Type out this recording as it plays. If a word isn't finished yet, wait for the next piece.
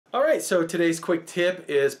Alright, so today's quick tip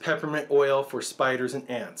is peppermint oil for spiders and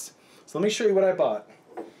ants. So let me show you what I bought.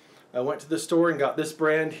 I went to the store and got this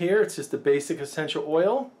brand here. It's just a basic essential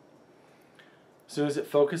oil. As soon as it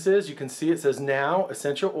focuses, you can see it says now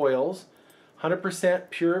essential oils, 100%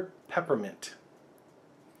 pure peppermint.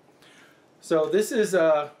 So this is,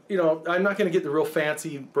 I'm not going to get the real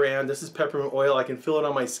fancy brand. This is peppermint oil. I can feel it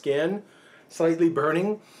on my skin, slightly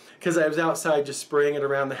burning, because I was outside just spraying it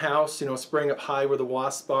around the house, spraying up high where the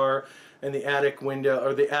wasps are, and the attic window,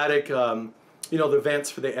 or the attic, the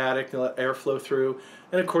vents for the attic to let air flow through.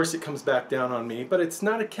 And of course it comes back down on me, but it's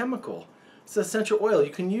not a chemical. It's essential oil.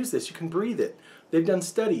 You can use this. You can breathe it. They've done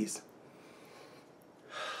studies.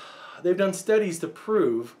 They've done studies to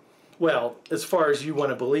prove, well, as far as you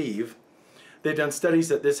want to believe, they've done studies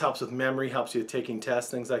that this helps with memory, helps you with taking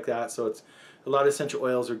tests, things like that. So it's a lot of essential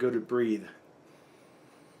oils are good to breathe.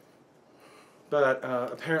 But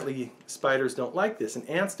apparently spiders don't like this and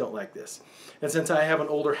ants don't like this. And since I have an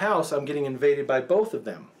older house, I'm getting invaded by both of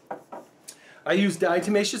them. I use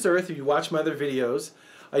diatomaceous earth. If you watch my other videos,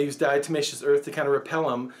 I use diatomaceous earth to kind of repel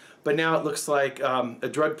them. But now it looks like a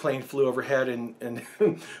drug plane flew overhead and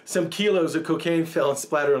some kilos of cocaine fell and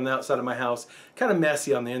splattered on the outside of my house. Kind of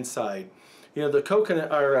messy on the inside. The coconut,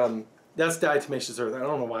 or that's diatomaceous earth. I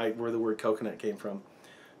don't know where the word coconut came from.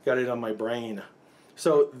 Got it on my brain.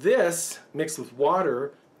 So this, mixed with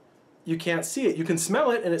water, you can't see it. You can smell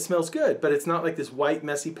it and it smells good, but it's not like this white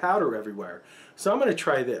messy powder everywhere. So I'm going to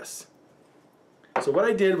try this. So what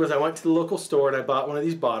I did was I went to the local store and I bought one of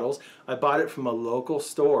these bottles. I bought it from a local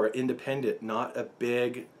store, independent, not a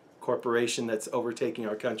big corporation that's overtaking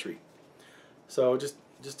our country. So just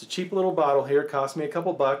a cheap little bottle here. It cost me a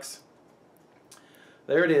couple bucks.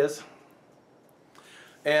 There it is.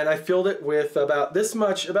 And I filled it with about this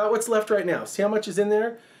much, about what's left right now. See how much is in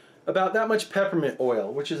there? About that much peppermint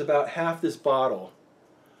oil, which is about half this bottle.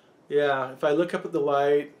 Yeah, if I look up at the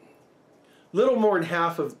light, little more than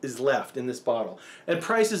half is left in this bottle. And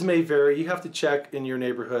prices may vary. You have to check in your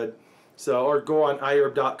neighborhood. So, or go on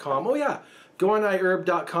iherb.com. Oh yeah, go on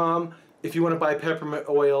iherb.com if you want to buy peppermint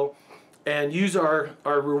oil and use our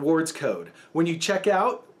rewards code. When you check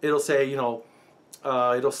out, it'll say, it'll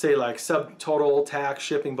say like subtotal, tax,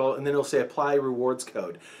 shipping, and then it'll say apply rewards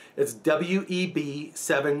code. It's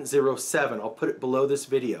WEB707. I'll put it below this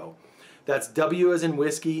video. That's W as in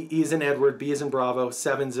whiskey, E as in Edward, B as in Bravo,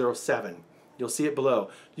 707. You'll see it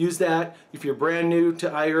below. Use that. If you're brand new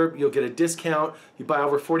to iHerb, you'll get a discount. You buy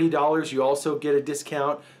over $40, you also get a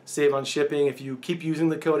discount, save on shipping. If you keep using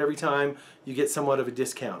the code every time, you get somewhat of a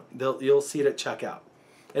discount. You'll see it at checkout.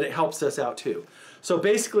 And it helps us out too. So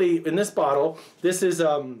basically, in this bottle, this is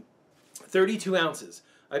 32 ounces.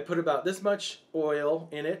 I put about this much oil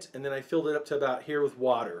in it, and then I filled it up to about here with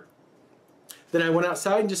water. Then I went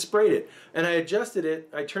outside and just sprayed it. And I adjusted it.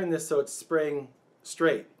 I turned this so it's spraying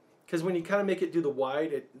straight. Because when you kind of make it do the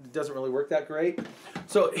wide, it doesn't really work that great.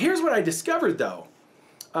 So here's what I discovered, though.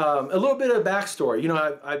 A little bit of backstory.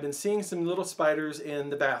 I've been seeing some little spiders in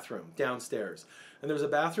the bathroom downstairs. And there's a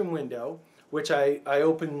bathroom window, which I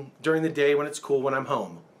open during the day when it's cool, when I'm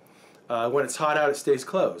home. When it's hot out, it stays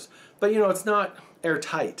closed. But it's not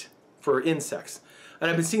airtight for insects. And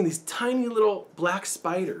I've been seeing these tiny little black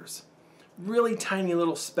spiders, really tiny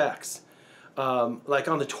little specks, like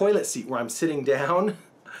on the toilet seat where I'm sitting down,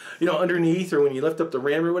 underneath, or when you lift up the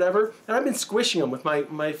rim or whatever. And I've been squishing them with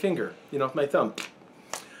my finger, with my thumb.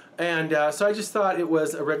 And so I just thought it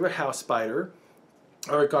was a regular house spider,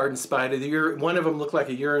 or a garden spider. One of them looked like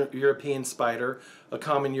a European spider, a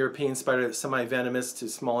common European spider that's semi-venomous to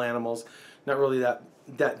small animals, not really that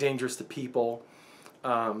dangerous to people.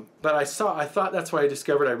 But I thought that's why I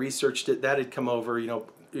discovered. I researched it. That had come over,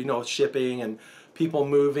 shipping and people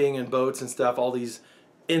moving and boats and stuff. All these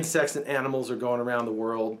insects and animals are going around the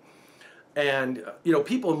world, and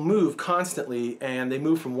people move constantly, and they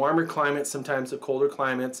move from warmer climates sometimes to colder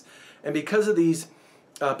climates, and because of these.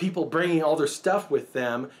 People bringing all their stuff with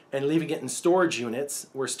them and leaving it in storage units,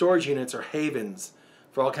 where storage units are havens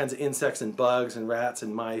for all kinds of insects and bugs and rats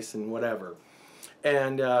and mice and whatever.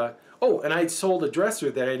 And and I sold a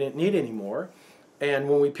dresser that I didn't need anymore. And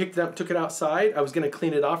when we picked it up, took it outside, I was going to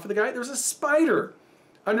clean it off for the guy. There was a spider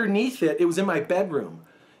underneath it. It was in my bedroom.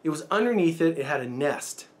 It was underneath it. It had a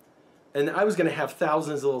nest, and I was going to have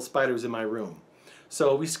thousands of little spiders in my room.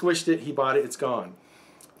 So we squished it. He bought it. It's gone.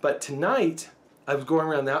 But tonight, I was going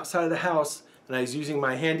around the outside of the house, and I was using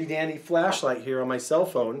my handy-dandy flashlight here on my cell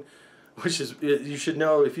phone, which is, you should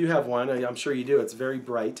know if you have one, I'm sure you do, it's very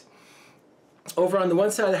bright. Over on the one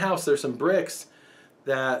side of the house, there's some bricks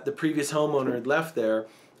that the previous homeowner had left there,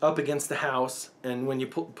 up against the house, and when you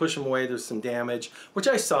push them away, there's some damage, which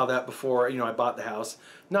I saw that before, you know, I bought the house.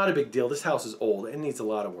 Not a big deal. This house is old. It needs a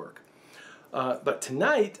lot of work. But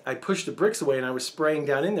tonight, I pushed the bricks away, and I was spraying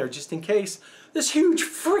down in there just in case this huge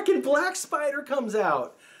freaking black spider comes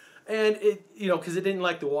out. And it, you know, because it didn't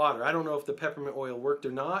like the water. I don't know if the peppermint oil worked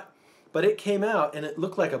or not, but it came out, and it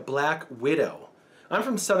looked like a black widow. I'm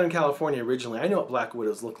from Southern California originally. I know what black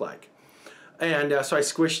widows look like. And so I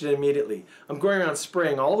squished it immediately. I'm going around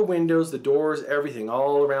spraying all the windows, the doors, everything,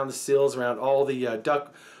 all around the sills, around all the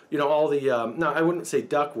duct, you know, all the, no, I wouldn't say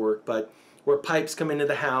duct work, but where pipes come into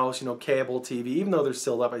the house, you know, cable, TV, even though they're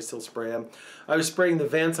sealed up, I still spray them. I was spraying the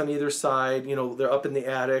vents on either side, you know, they're up in the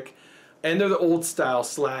attic, and they're the old style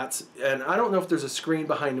slats, and I don't know if there's a screen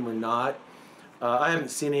behind them or not. I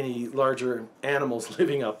haven't seen any larger animals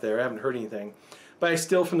living up there. I haven't heard anything. But I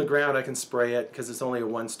still, from the ground, I can spray it because it's only a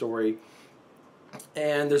one-story.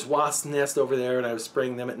 And there's wasp nests over there, and I was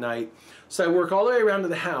spraying them at night. So I work all the way around to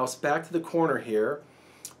the house, back to the corner here,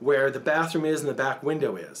 where the bathroom is and the back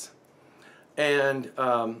window is. And,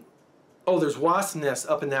 oh, there's wasp nests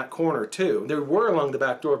up in that corner, too. There were along the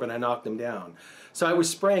back door, but I knocked them down. So I was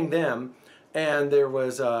spraying them, and there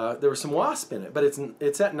was some wasp in it. But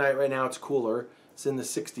it's at night right now. It's cooler. It's in the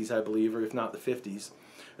 60s, I believe, or if not the 50s.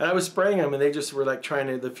 And I was spraying them, and they just were like trying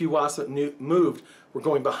to, the few wasps that moved were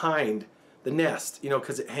going behind the nest, you know,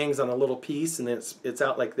 because it hangs on a little piece and it's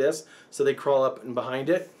out like this, so they crawl up and behind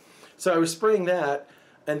it. So I was spraying that,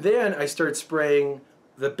 and then I started spraying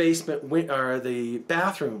the basement or the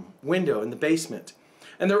bathroom window in the basement.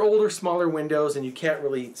 And they're older, smaller windows, and you can't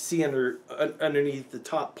really see underneath the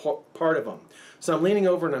top part of them. So I'm leaning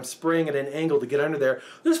over and I'm spraying at an angle to get under there.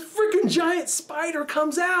 This freaking giant spider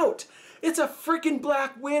comes out. It's a freaking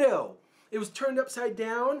black widow. It was turned upside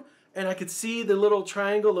down, and I could see the little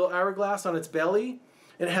triangle, little hourglass on its belly.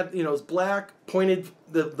 And it had, you know, it was black, pointed,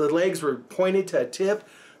 the legs were pointed to a tip.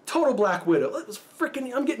 Total black widow. It was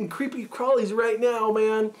freaking, I'm getting creepy crawlies right now,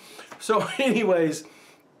 man. So anyways,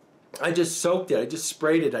 I just soaked it. I just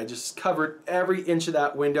sprayed it. I just covered every inch of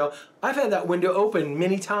that window. I've had that window open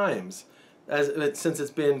many times since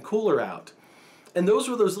it's been cooler out. And those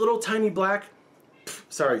were those little tiny black,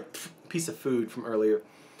 sorry, piece of food from earlier.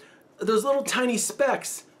 Those little tiny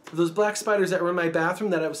specks, those black spiders that were in my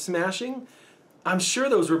bathroom that I was smashing, I'm sure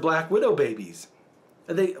those were black widow babies.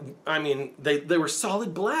 I mean, they were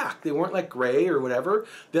solid black. They weren't like gray or whatever.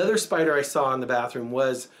 The other spider I saw in the bathroom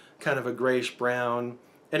was kind of a grayish brown,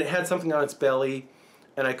 and it had something on its belly,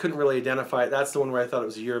 and I couldn't really identify it. That's the one where I thought it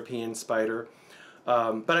was a European spider.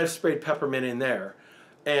 But I've sprayed peppermint in there.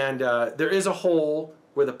 And there is a hole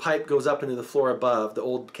where the pipe goes up into the floor above, the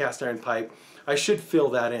old cast iron pipe. I should fill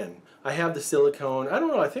that in. I have the silicone. I don't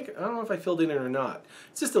know if I filled it in or not.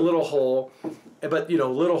 It's just a little hole, but you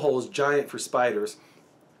know, little hole is giant for spiders.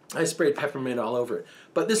 I sprayed peppermint all over it.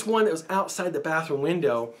 But this one that was outside the bathroom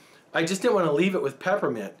window, I just didn't want to leave it with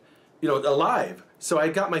peppermint, you know, alive. So I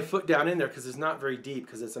got my foot down in there because it's not very deep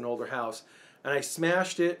because it's an older house. And I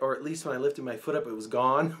smashed it, or at least when I lifted my foot up, it was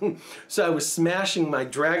gone. So I was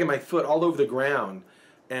dragging my foot all over the ground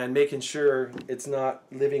and making sure it's not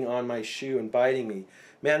living on my shoe and biting me.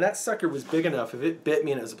 Man, that sucker was big enough. If it bit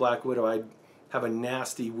me and it was a black widow, I'd have a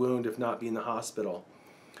nasty wound, if not be in the hospital.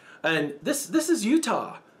 And this is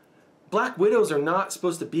Utah. Black widows are not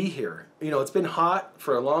supposed to be here. You know, it's been hot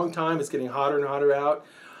for a long time. It's getting hotter and hotter out.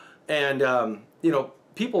 And, you know,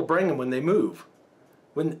 people bring them when they move.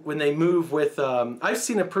 When they move with, I've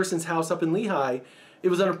seen a person's house up in Lehigh. It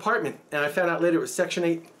was an apartment, and I found out later it was Section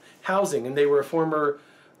 8 housing, and they were a former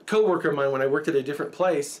co-worker of mine when I worked at a different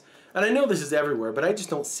place. And I know this is everywhere, but I just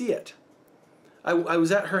don't see it. I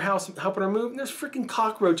was at her house helping her move, and there's freaking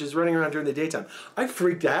cockroaches running around during the daytime. I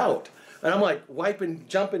freaked out. And I'm like wiping,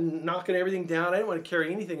 jumping, knocking everything down. I didn't want to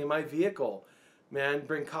carry anything in my vehicle. Man,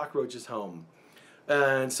 bring cockroaches home.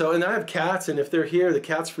 And I have cats, and if they're here, the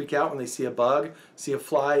cats freak out when they see a bug, see a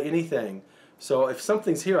fly, anything. So if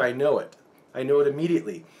something's here, I know it. I know it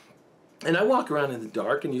immediately. And I walk around in the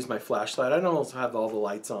dark and use my flashlight. I don't also have all the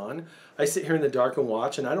lights on. I sit here in the dark and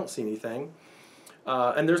watch, and I don't see anything.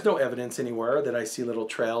 And there's no evidence anywhere that I see little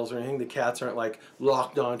trails or anything. The cats aren't like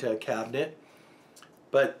locked onto a cabinet.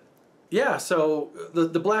 But yeah, so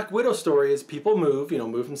the Black Widow story is people move, you know,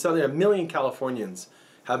 move from Southern. 1 million Californians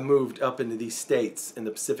have moved up into these states in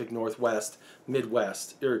the Pacific Northwest,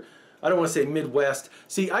 Midwest, or I don't want to say Midwest.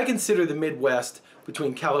 See, I consider the Midwest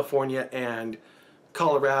between California and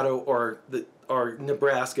Colorado or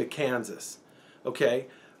Nebraska, Kansas. Okay,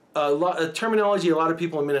 a terminology a lot of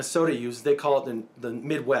people in Minnesota use. They call it the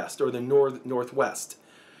Midwest or the Northwest,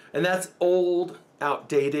 and that's old,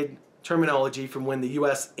 outdated terminology from when the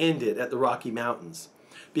U.S. ended at the Rocky Mountains.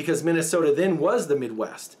 because Minnesota then was the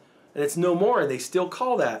Midwest, and it's no more, and they still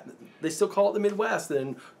call it the Midwest,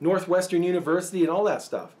 and Northwestern University and all that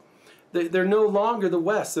stuff. They're no longer the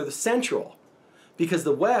West, they're the Central, because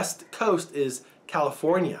the West Coast is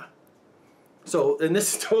California. So, and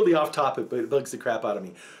this is totally off topic, but it bugs the crap out of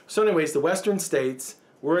me. So anyways, the Western states,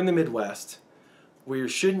 we're in the Midwest. We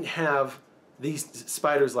shouldn't have these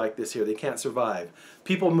spiders like this here. They can't survive.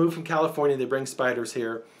 People move from California, they bring spiders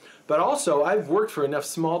here. But also, I've worked for enough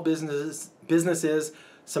small businesses,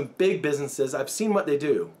 some big businesses. I've seen what they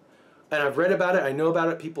do. And I've read about it, I know about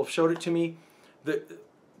it, people have showed it to me. The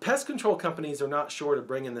pest control companies are not short of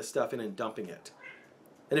bringing this stuff in and dumping it.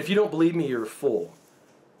 And if you don't believe me, you're a fool.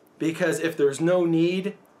 Because if there's no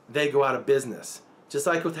need, they go out of business. Just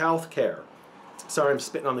like with healthcare. Sorry, I'm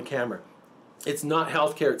spitting on the camera. It's not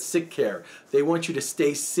healthcare, it's sick care. They want you to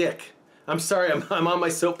stay sick. I'm sorry, I'm on my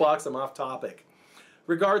soapbox, I'm off topic.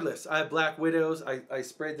 Regardless, I have black widows. I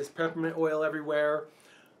sprayed this peppermint oil everywhere.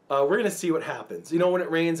 We're going to see what happens. You know, when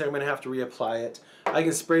it rains, I'm going to have to reapply it. I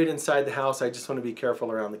can spray it inside the house. I just want to be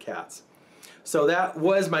careful around the cats. So that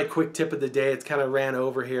was my quick tip of the day. It's kind of ran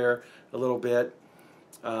over here a little bit.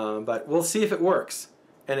 But we'll see if it works.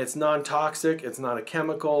 And it's non-toxic, it's not a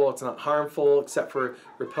chemical, it's not harmful except for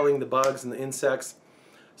repelling the bugs and the insects.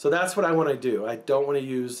 So that's what I want to do. I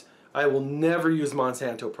will never use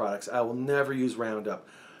Monsanto products. I will never use Roundup.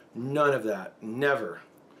 None of that. Never.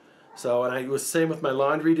 So, and I was the same with my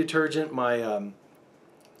laundry detergent, my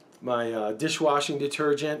dishwashing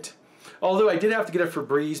detergent. Although I did have to get a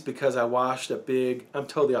Febreze because I washed I'm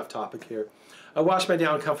totally off topic here. I washed my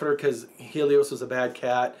down comforter because Helios was a bad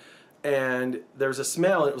cat. And there was a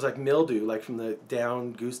smell, and it was like mildew, like from the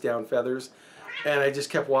goose down feathers. And I just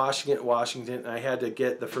kept washing it, and I had to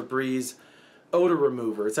get the Febreze odor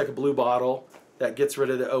remover. It's like a blue bottle that gets rid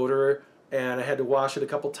of the odor. And I had to wash it a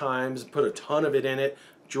couple times, put a ton of it in it,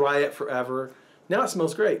 dry it forever. Now it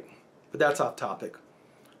smells great, but that's off topic.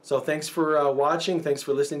 So thanks for watching. Thanks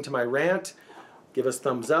for listening to my rant. Give us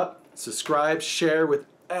thumbs up, subscribe, share with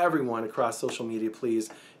everyone across social media, please.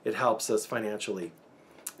 It helps us financially.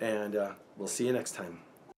 And we'll see you next time.